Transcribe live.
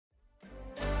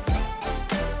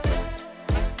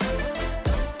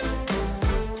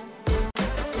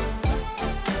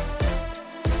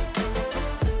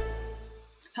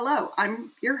Hello,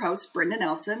 I'm your host, Brenda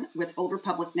Nelson with Old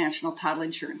Republic National Title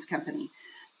Insurance Company.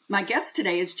 My guest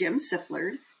today is Jim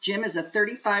Sifflard. Jim is a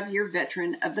 35-year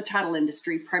veteran of the title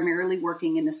industry, primarily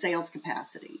working in the sales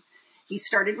capacity. He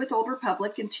started with Old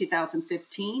Republic in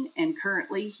 2015, and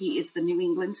currently he is the New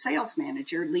England sales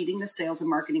manager, leading the sales and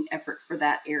marketing effort for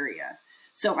that area.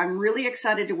 So I'm really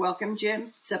excited to welcome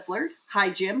Jim Sifflard. Hi,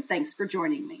 Jim. Thanks for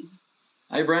joining me.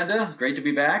 Hi, Brenda. Great to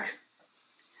be back.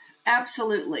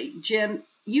 Absolutely. Jim,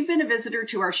 you've been a visitor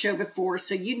to our show before,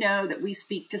 so you know that we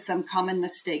speak to some common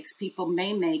mistakes people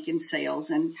may make in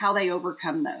sales and how they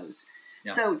overcome those.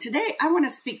 Yeah. So today I want to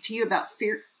speak to you about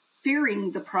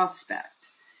fearing the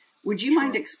prospect. Would you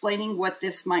mind explaining what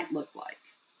this might look like?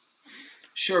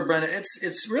 Sure, Brenda.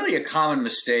 It's really a common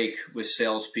mistake with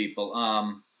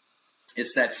salespeople.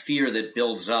 It's that fear that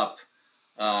builds up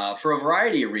for a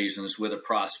variety of reasons with a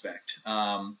prospect.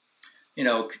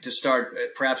 To start,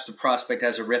 perhaps the prospect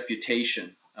has a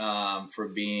reputation for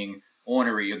being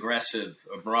ornery, aggressive,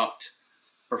 abrupt.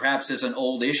 Perhaps there's an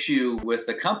old issue with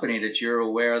the company that you're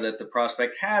aware that the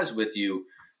prospect has with you.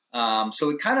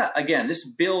 So it kind of, again, this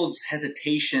builds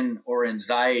hesitation or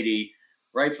anxiety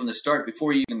right from the start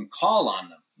before you even call on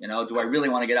them. Do I really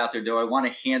want to get out there? Do I want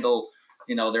to handle,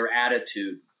 their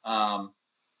attitude?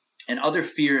 And other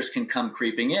fears can come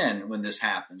creeping in when this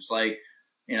happens, like,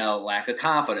 lack of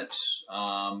confidence,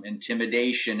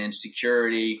 intimidation,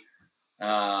 insecurity,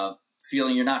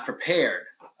 feeling you're not prepared.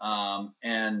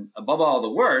 And above all,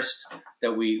 the worst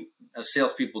that we as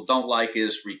salespeople don't like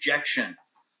is rejection,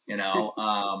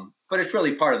 but it's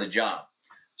really part of the job.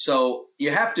 So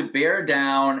you have to bear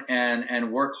down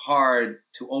and work hard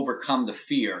to overcome the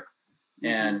fear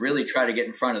and really try to get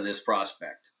in front of this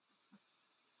prospect.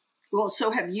 Well,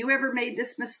 so have you ever made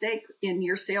this mistake in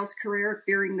your sales career,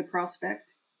 fearing the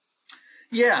prospect?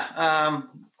 Yeah,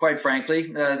 quite frankly,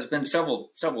 there's been several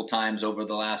times over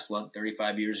the last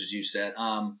 35 years, as you said.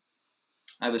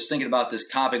 I was thinking about this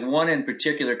topic. One in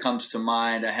particular comes to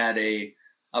mind. I had a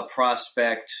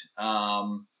prospect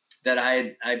that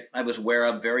I was aware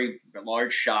of, very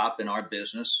large shop in our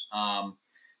business,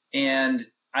 and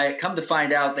I had come to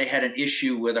find out they had an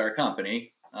issue with our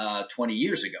company 20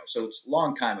 years ago. So it's a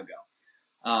long time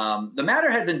ago. The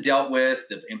matter had been dealt with.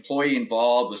 The employee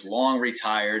involved was long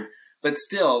retired. But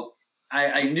still,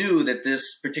 I knew that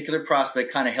this particular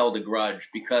prospect kind of held a grudge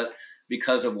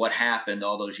because of what happened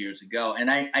all those years ago. And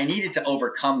I needed to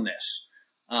overcome this,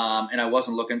 and I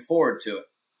wasn't looking forward to it.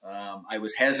 I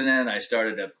was hesitant. I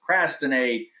started to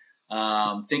procrastinate,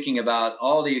 thinking about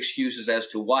all the excuses as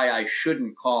to why I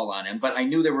shouldn't call on him. But I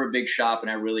knew they were a big shop,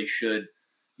 and I really should,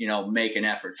 make an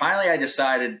effort. Finally, I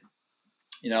decided,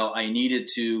 I needed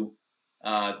to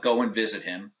go and visit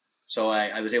him. So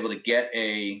I was able to get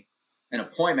an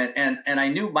appointment, and I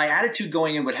knew my attitude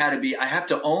going in would have to be, I have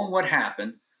to own what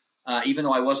happened, even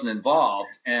though I wasn't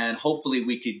involved, and hopefully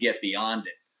we could get beyond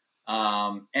it.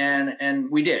 And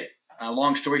we did.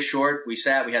 Long story short, we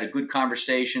sat, we had a good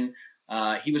conversation.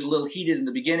 He was a little heated in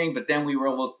the beginning, but then we were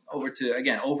able to,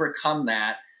 again, overcome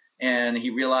that, and he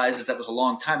realizes that was a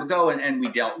long time ago, and we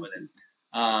dealt with it.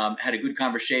 Had a good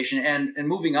conversation, and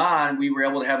moving on, we were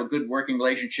able to have a good working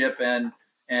relationship, and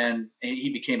he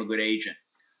became a good agent.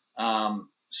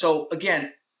 So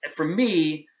again, for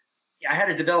me, I had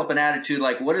to develop an attitude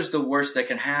like, what is the worst that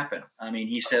can happen? I mean,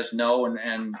 he says no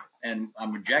and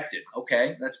I'm rejected.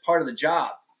 Okay, that's part of the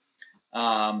job.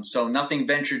 So nothing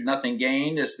ventured, nothing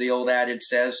gained, as the old adage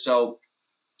says. So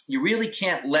you really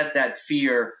can't let that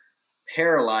fear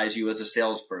paralyze you as a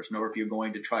salesperson, or if you're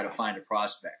going to try to find a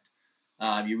prospect.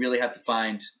 You really have to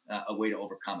find a way to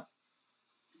overcome it.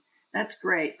 That's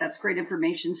great. That's great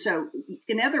information. So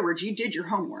in other words, you did your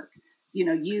homework.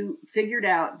 You figured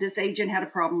out this agent had a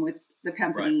problem with the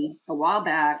company a while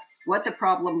back, what the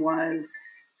problem was,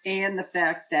 and the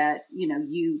fact that,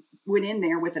 you went in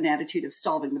there with an attitude of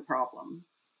solving the problem.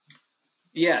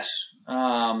 Yes.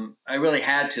 I really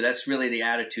had to. That's really the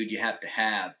attitude you have to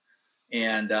have.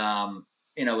 And,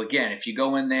 again, if you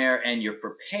go in there and you're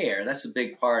prepared, that's a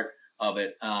big part of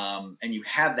it. And you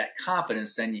have that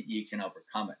confidence, then you can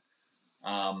overcome it.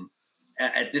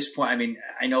 At this point, I mean,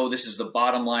 I know this is the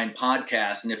Bottom Line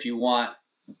podcast, and if you want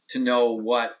to know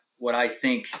what I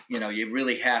think, you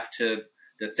really have to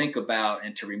think about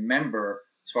and to remember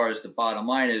as far as the bottom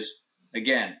line is,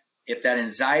 again, if that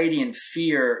anxiety and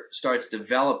fear starts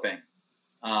developing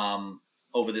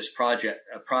over this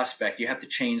prospect, you have to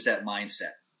change that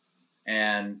mindset.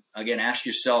 And again, ask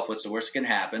yourself, what's the worst that can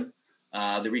happen?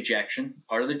 The rejection,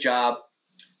 part of the job.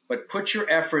 But put your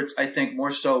efforts, I think,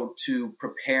 more so to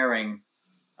preparing,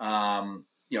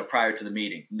 prior to the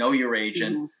meeting. Know your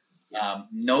agent,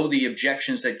 know the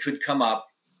objections that could come up,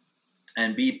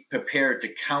 and be prepared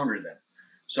to counter them.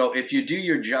 So if you do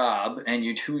your job and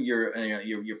you do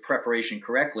your preparation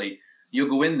correctly, you'll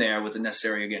go in there with the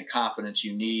necessary, again, confidence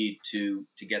you need to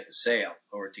get the sale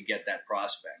or to get that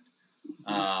prospect.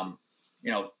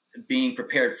 Being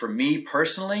prepared for me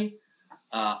personally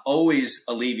always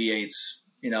alleviates,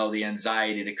 the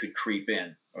anxiety that could creep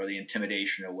in or the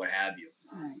intimidation or what have you.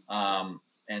 Right.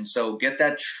 And so get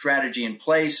that strategy in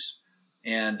place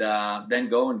and then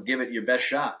go and give it your best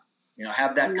shot.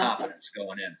 Have that confidence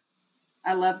going in.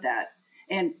 I love that.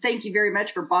 And thank you very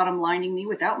much for bottom lining me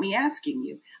without me asking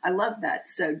you. I love that.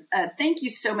 So thank you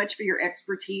so much for your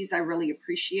expertise. I really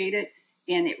appreciate it.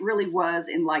 And it really was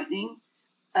enlightening.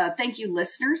 Thank you,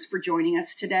 listeners, for joining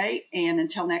us today. And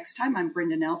until next time, I'm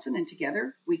Brenda Nelson, and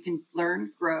together we can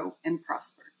learn, grow, and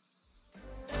prosper.